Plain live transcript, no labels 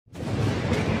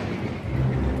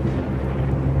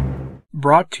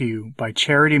Brought to you by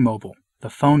Charity Mobile, the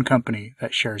phone company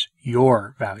that shares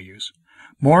your values.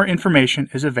 More information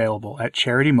is available at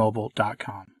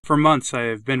CharityMobile.com. For months I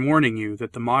have been warning you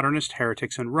that the modernist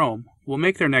heretics in Rome will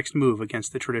make their next move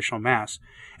against the traditional Mass,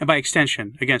 and by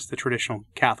extension against the traditional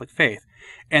Catholic faith,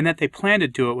 and that they plan to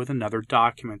do it with another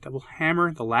document that will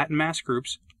hammer the Latin Mass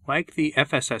groups like the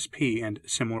FSSP and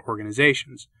similar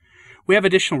organizations. We have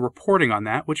additional reporting on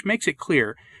that, which makes it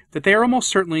clear that they are almost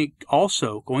certainly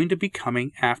also going to be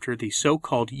coming after the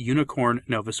so-called unicorn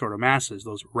Novus Ordo Masses,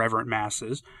 those reverent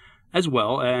Masses, as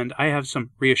well, and I have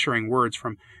some reassuring words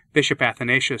from Bishop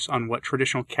Athanasius on what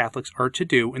traditional Catholics are to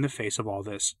do in the face of all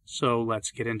this, so let's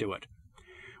get into it.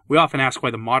 We often ask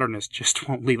why the modernists just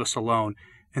won't leave us alone,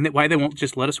 and why they won't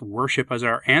just let us worship as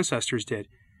our ancestors did,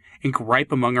 and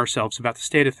gripe among ourselves about the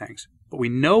state of things. But we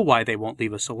know why they won't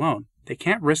leave us alone. They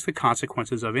can't risk the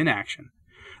consequences of inaction.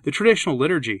 The traditional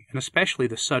liturgy, and especially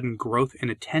the sudden growth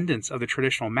in attendance of the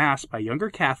traditional Mass by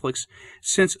younger Catholics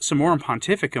since Summorum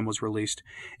Pontificum was released,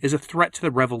 is a threat to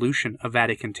the revolution of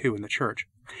Vatican II in the Church.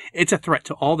 It's a threat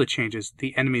to all the changes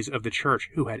the enemies of the Church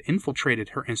who had infiltrated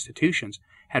her institutions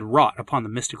had wrought upon the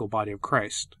mystical body of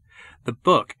Christ. The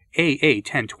book, AA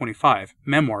 1025,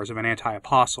 Memoirs of an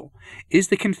Anti-Apostle, is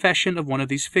the confession of one of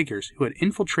these figures who had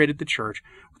infiltrated the Church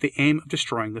with the aim of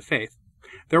destroying the faith.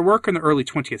 Their work in the early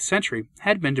 20th century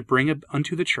had been to bring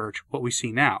unto the Church what we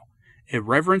see now,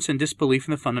 irreverence and disbelief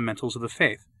in the fundamentals of the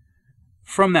faith.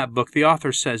 From that book, the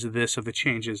author says this of the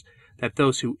changes that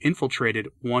those who infiltrated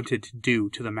wanted to do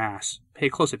to the Mass. Pay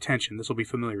close attention, this will be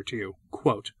familiar to you.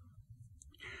 Quote,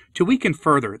 "To weaken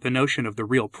further the notion of the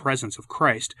real presence of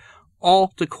Christ,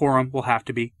 all decorum will have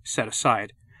to be set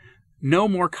aside. No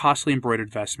more costly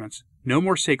embroidered vestments, no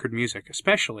more sacred music,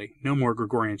 especially no more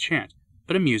Gregorian chant,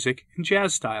 but a music in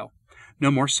jazz style.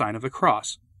 No more sign of the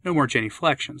cross, no more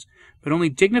genuflections, but only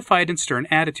dignified and stern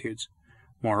attitudes.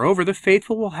 Moreover, the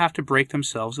faithful will have to break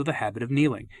themselves of the habit of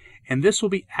kneeling, and this will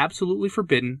be absolutely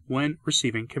forbidden when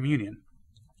receiving communion.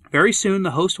 Very soon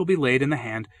the host will be laid in the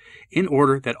hand, in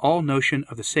order that all notion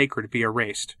of the sacred be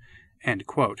erased." End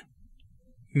quote.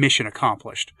 Mission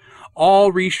accomplished.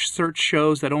 All research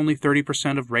shows that only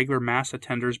 30% of regular Mass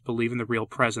attenders believe in the real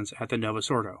presence at the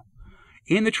Novus Ordo.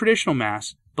 In the traditional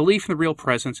Mass, belief in the real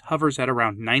presence hovers at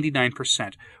around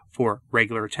 99% for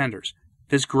regular attenders.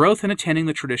 This growth in attending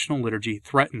the traditional liturgy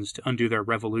threatens to undo their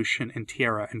revolution in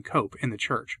tiara and cope in the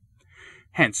Church.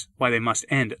 Hence, why they must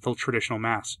end the traditional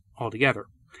Mass altogether.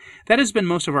 That has been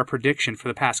most of our prediction for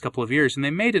the past couple of years, and they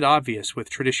made it obvious with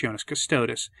Traditionis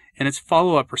Custodes and its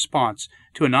follow-up response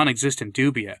to a non-existent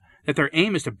dubia that their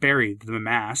aim is to bury the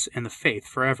Mass and the faith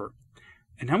forever.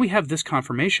 And now we have this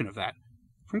confirmation of that.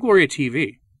 From Gloria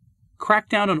TV,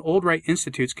 crackdown on old rite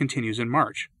institutes continues in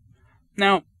March.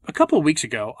 Now, a couple of weeks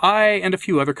ago, I and a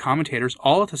few other commentators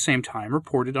all at the same time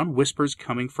reported on whispers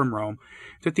coming from Rome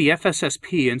that the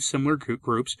FSSP and similar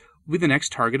groups will be the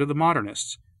next target of the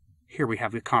modernists. Here we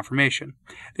have the confirmation.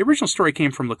 The original story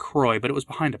came from LaCroix, but it was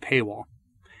behind a paywall.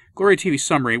 Gloria TV's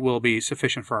summary will be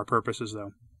sufficient for our purposes,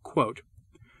 though. Quote,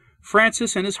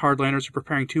 "Francis and his hardliners are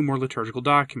preparing 2 more liturgical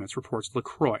documents," reports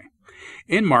LaCroix.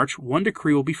 "In March, one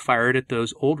decree will be fired at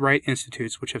those old rite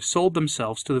institutes which have sold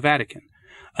themselves to the Vatican.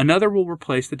 Another will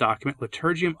replace the document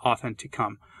Liturgiam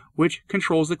Authenticum, which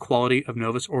controls the quality of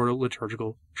Novus Ordo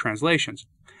liturgical translations.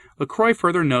 LaCroix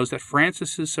further knows that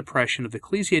Francis's suppression of the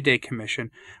Ecclesia Dei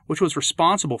Commission, which was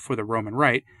responsible for the Roman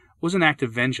Rite, was an act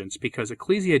of vengeance because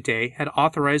Ecclesia Dei had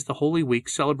authorized the Holy Week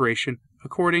celebration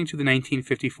according to the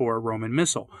 1954 Roman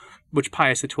Missal, which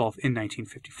Pius XII in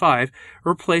 1955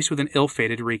 replaced with an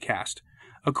ill-fated recast.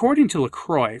 According to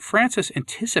LaCroix, Francis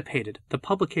anticipated the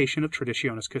publication of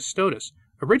Traditionis Custodes,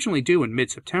 originally due in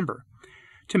mid-September,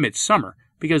 to midsummer,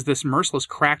 because this merciless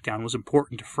crackdown was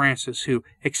important to Francis, who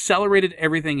accelerated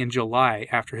everything in July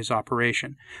after his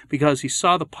operation, because he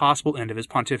saw the possible end of his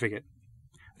pontificate.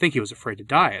 I think he was afraid to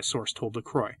die, a source told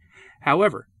LaCroix.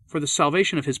 However, for the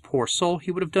salvation of his poor soul,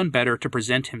 he would have done better to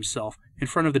present himself in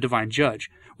front of the divine judge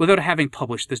without having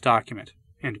published this document."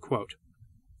 End quote.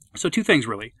 So 2 things,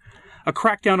 really. A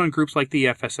crackdown on groups like the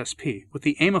FSSP, with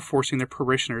the aim of forcing their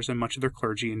parishioners and much of their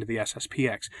clergy into the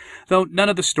SSPX, though none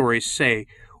of the stories say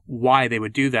why they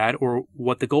would do that or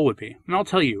what the goal would be. And I'll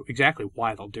tell you exactly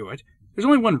why they'll do it. There's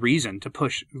only one reason to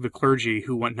push the clergy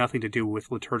who want nothing to do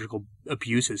with liturgical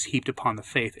abuses heaped upon the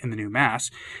faith in the new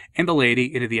Mass and the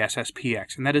laity into the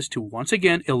SSPX, and that is to once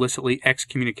again illicitly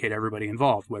excommunicate everybody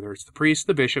involved, whether it's the priests,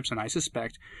 the bishops, and I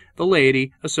suspect the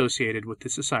laity associated with the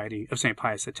Society of St.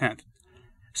 Pius X.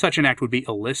 Such an act would be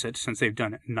illicit, since they've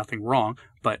done nothing wrong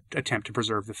but attempt to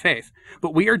preserve the faith.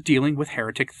 But we are dealing with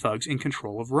heretic thugs in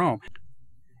control of Rome.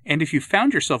 And if you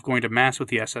found yourself going to Mass with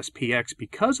the SSPX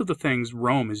because of the things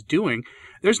Rome is doing,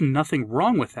 there's nothing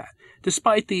wrong with that,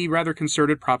 despite the rather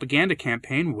concerted propaganda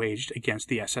campaign waged against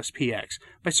the SSPX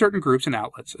by certain groups and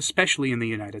outlets, especially in the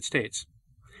United States.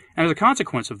 And as a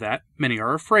consequence of that, many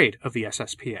are afraid of the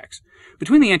SSPX.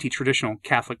 Between the anti-traditional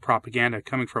Catholic propaganda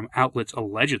coming from outlets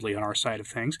allegedly on our side of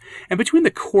things, and between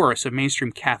the chorus of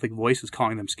mainstream Catholic voices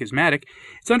calling them schismatic,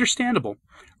 it's understandable.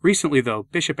 Recently, though,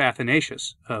 Bishop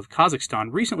Athanasius of Kazakhstan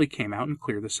recently came out and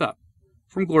cleared this up.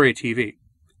 From Gloria TV,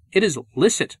 it is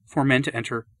licit for men to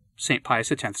enter St.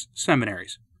 Pius X's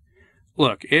seminaries.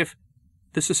 Look, if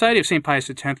the Society of St. Pius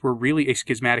X were really a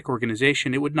schismatic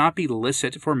organization, it would not be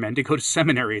licit for men to go to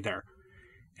seminary there.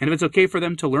 And if it's okay for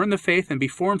them to learn the faith and be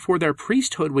formed for their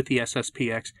priesthood with the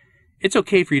SSPX, it's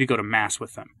okay for you to go to Mass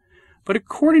with them. But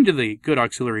according to the good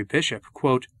auxiliary bishop,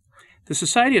 quote, the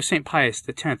Society of St. Pius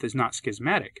X is not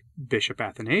schismatic, Bishop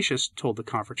Athanasius told the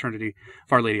Confraternity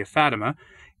of Our Lady of Fatima.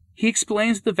 He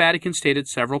explains that the Vatican stated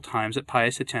several times that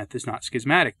Pius X is not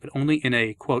schismatic, but only in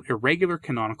a, quote, irregular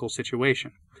canonical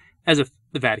situation, as if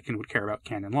the Vatican would care about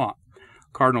canon law.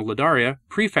 Cardinal Ladaria,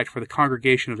 prefect for the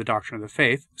Congregation of the Doctrine of the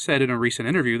Faith, said in a recent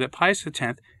interview that Pius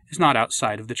X is not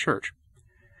outside of the Church.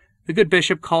 The good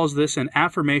bishop calls this an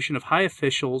affirmation of high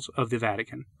officials of the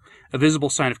Vatican. A visible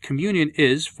sign of communion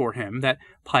is, for him, that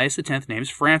Pius X names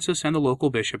Francis and the local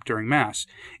bishop during Mass.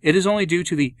 It is only due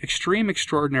to the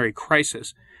extraordinary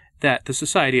crisis that the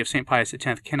Society of St. Pius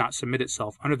X cannot submit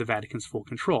itself under the Vatican's full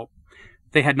control.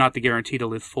 They had not the guarantee to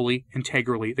live fully,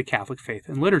 integrally, the Catholic faith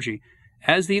and liturgy,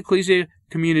 as the ecclesia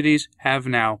communities have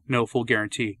now no full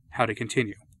guarantee how to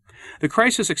continue. The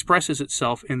crisis expresses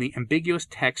itself in the ambiguous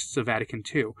texts of Vatican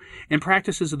II, in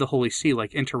practices of the Holy See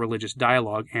like interreligious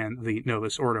dialogue and the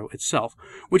Novus Ordo itself,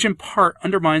 which in part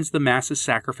undermines the Mass's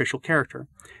sacrificial character,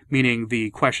 meaning the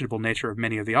questionable nature of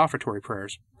many of the offertory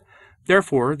prayers.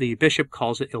 Therefore, the bishop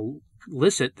calls it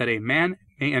illicit that a man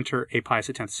may enter a Pius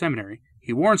X seminary.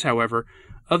 He warns, however,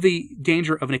 of the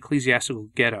danger of an ecclesiastical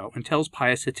ghetto and tells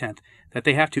Pius X that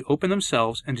they have to open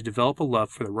themselves and to develop a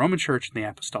love for the Roman Church and the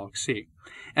Apostolic See,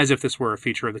 as if this were a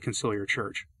feature of the conciliar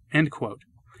church. End quote.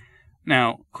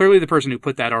 Now, clearly the person who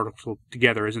put that article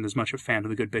together isn't as much a fan of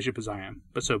the good bishop as I am,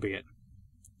 but so be it.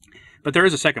 But there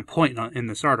is a second point in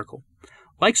this article.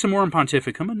 Like Summorum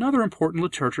Pontificum, another important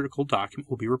liturgical document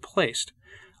will be replaced,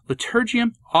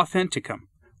 Liturgiam Authenticum,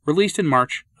 released in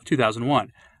March of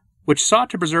 2001, which sought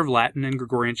to preserve Latin and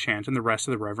Gregorian chant and the rest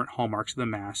of the reverent hallmarks of the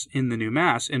Mass in the new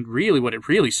Mass, and really what it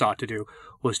really sought to do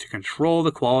was to control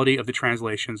the quality of the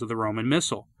translations of the Roman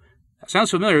Missal. That sounds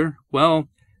familiar? Well,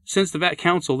 since the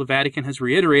Council, the Vatican has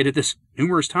reiterated this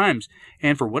numerous times,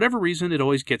 and for whatever reason it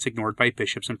always gets ignored by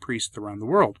bishops and priests around the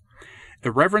world.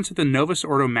 The reverence of the Novus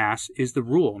Ordo Mass is the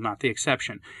rule, not the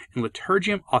exception, and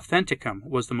Liturgiam Authenticum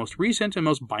was the most recent and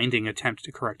most binding attempt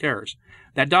to correct errors.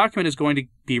 That document is going to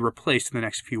be replaced in the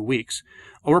next few weeks.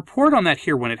 I'll report on that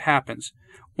here when it happens.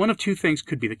 One of two things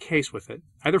could be the case with it.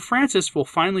 Either Francis will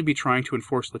finally be trying to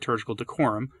enforce liturgical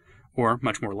decorum, or,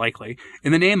 much more likely,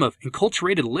 in the name of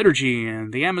enculturated liturgy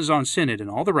and the Amazon Synod and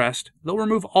all the rest, they'll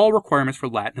remove all requirements for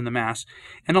Latin in the Mass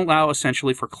and allow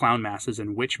essentially for clown masses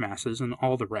and witch masses and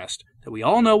all the rest that we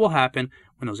all know will happen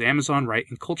when those Amazon Rite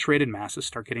enculturated masses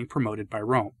start getting promoted by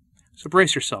Rome. So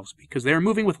brace yourselves, because they are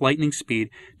moving with lightning speed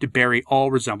to bury all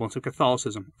resemblance of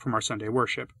Catholicism from our Sunday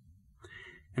worship.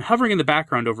 And hovering in the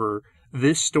background over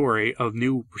this story of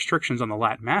new restrictions on the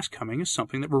Latin Mass coming is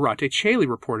something that Reverent Caeli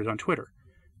reported on Twitter.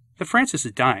 That Francis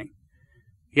is dying.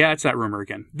 Yeah, it's that rumor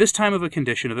again, this time of a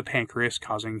condition of the pancreas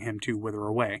causing him to wither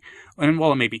away. And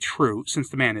while it may be true, since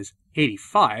the man is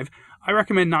 85, I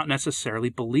recommend not necessarily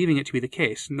believing it to be the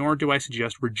case, nor do I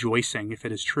suggest rejoicing if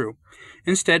it is true.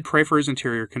 Instead, pray for his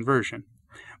interior conversion.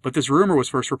 But this rumor was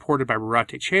first reported by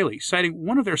Reverent Caeli, citing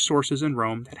one of their sources in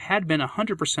Rome that had been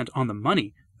 100% on the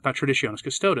money about Traditionis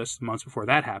Custodes months before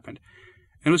that happened,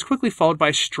 and was quickly followed by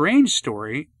a strange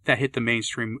story that hit the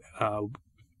mainstream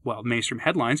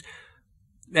headlines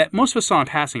that most of us saw in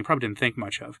passing and probably didn't think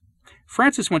much of.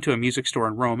 Francis went to a music store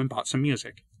in Rome and bought some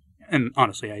music. And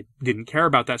honestly, I didn't care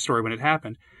about that story when it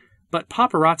happened, but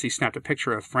paparazzi snapped a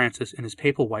picture of Francis in his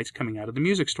papal whites coming out of the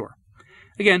music store.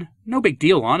 Again, no big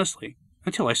deal, honestly,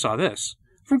 until I saw this.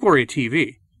 From Gloria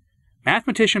TV.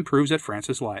 Mathematician proves that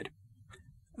Francis lied.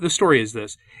 The story is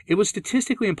this. It was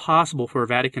statistically impossible for a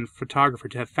Vatican photographer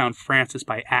to have found Francis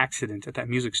by accident at that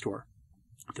music store.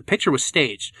 The picture was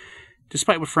staged,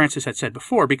 despite what Francis had said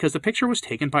before, because the picture was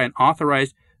taken by an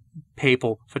authorized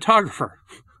papal photographer.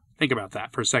 Think about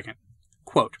that for a second.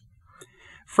 Quote,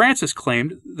 Francis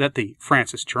claimed that the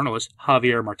Francis journalist,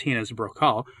 Javier Martinez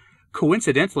Brocal,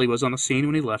 coincidentally was on the scene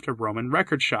when he left a Roman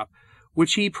record shop,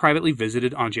 which he privately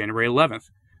visited on January 11th,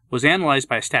 was analyzed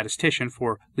by a statistician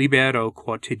for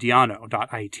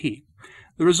liberoquotidiano.it.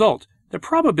 The result: the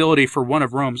probability for one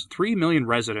of Rome's 3 million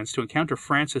residents to encounter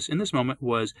Francis in this moment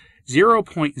was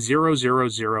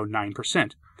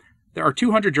 0.0009%. There are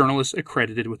 200 journalists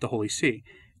accredited with the Holy See.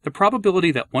 The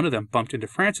probability that one of them bumped into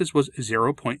Francis was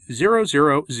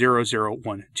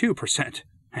 0.000012%.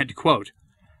 End quote.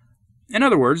 In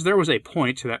other words, there was a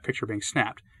point to that picture being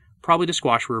snapped, probably to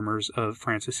squash rumors of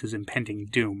Francis's impending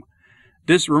doom.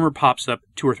 This rumor pops up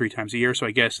 2 or 3 times a year, so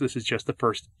I guess this is just the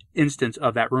first instance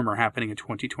of that rumor happening in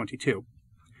 2022.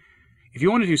 If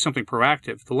you want to do something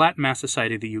proactive, the Latin Mass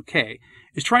Society of the UK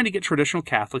is trying to get traditional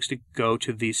Catholics to go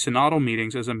to these synodal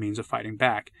meetings as a means of fighting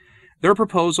back. Their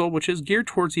proposal, which is geared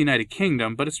towards the United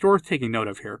Kingdom, but it's worth taking note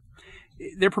of here,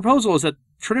 their proposal is that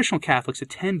traditional Catholics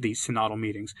attend these synodal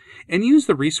meetings and use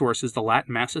the resources the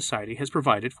Latin Mass Society has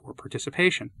provided for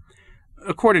participation.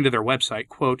 According to their website,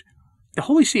 quote, "The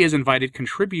Holy See has invited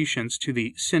contributions to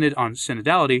the Synod on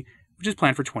Synodality, which is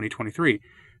planned for 2023.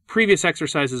 Previous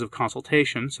exercises of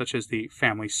consultation, such as the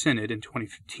Family Synod in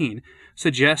 2015,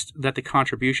 suggest that the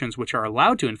contributions which are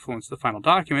allowed to influence the final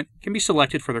document can be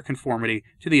selected for their conformity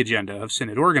to the agenda of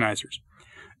Synod organizers.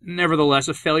 Nevertheless,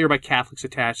 a failure by Catholics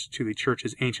attached to the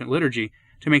Church's ancient liturgy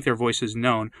to make their voices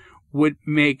known would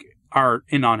make our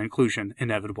non-inclusion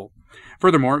inevitable.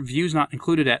 Furthermore, views not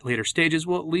included at later stages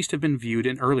will at least have been viewed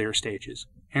in earlier stages,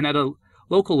 and at a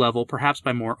local level, perhaps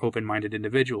by more open-minded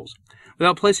individuals.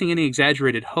 Without placing any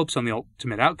exaggerated hopes on the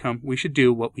ultimate outcome, we should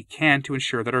do what we can to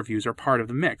ensure that our views are part of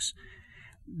the mix.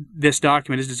 This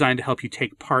document is designed to help you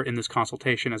take part in this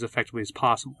consultation as effectively as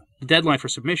possible. The deadline for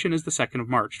submission is the 2nd of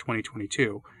March,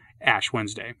 2022, Ash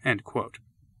Wednesday." End quote.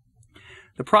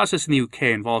 The process in the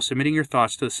UK involves submitting your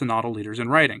thoughts to the synodal leaders in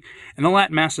writing, and the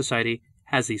Latin Mass Society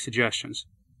has these suggestions.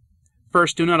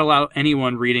 First, do not allow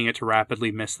anyone reading it to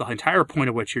rapidly miss the entire point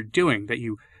of what you're doing, that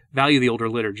you value the older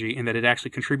liturgy and that it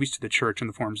actually contributes to the Church in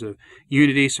the forms of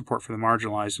unity, support for the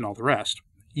marginalized, and all the rest.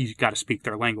 You've got to speak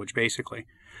their language, basically.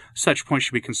 Such points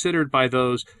should be considered by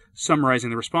those summarizing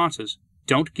the responses.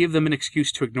 Don't give them an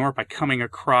excuse to ignore it by coming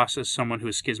across as someone who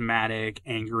is schismatic,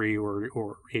 angry,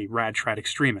 or a rad-trad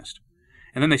extremist.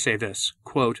 And then they say this,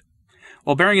 quote,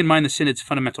 "While bearing in mind the Synod's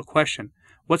fundamental question,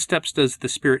 what steps does the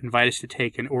Spirit invite us to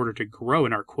take in order to grow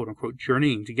in our quote-unquote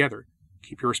journeying together?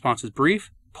 Keep your responses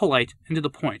brief, polite, and to the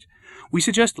point. We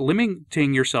suggest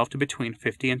limiting yourself to between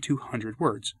 50 and 200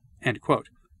 words." End quote.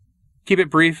 Keep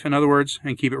it brief, in other words,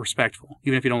 and keep it respectful,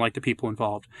 even if you don't like the people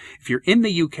involved. If you're in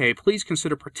the UK, please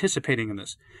consider participating in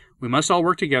this. We must all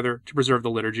work together to preserve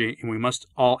the liturgy, and we must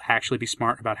all actually be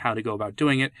smart about how to go about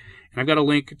doing it. And I've got a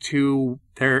link to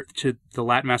the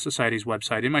Latin Mass Society's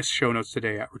website in my show notes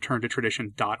today at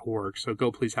returntotradition.org, so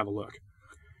go please have a look.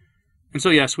 And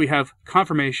so yes, we have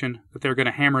confirmation that they're going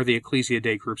to hammer the Ecclesia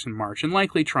Dei groups in March and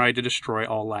likely try to destroy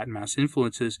all Latin Mass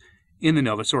influences in the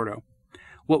Novus Ordo.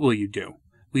 What will you do?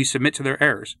 Will you submit to their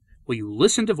errors? Will you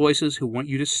listen to voices who want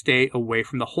you to stay away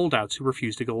from the holdouts who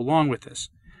refuse to go along with this?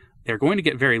 They're going to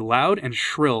get very loud and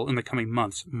shrill in the coming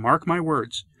months. Mark my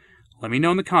words. Let me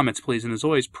know in the comments, please, and as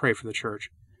always, pray for the Church.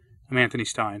 I'm Anthony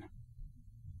Stine.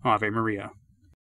 Ave Maria.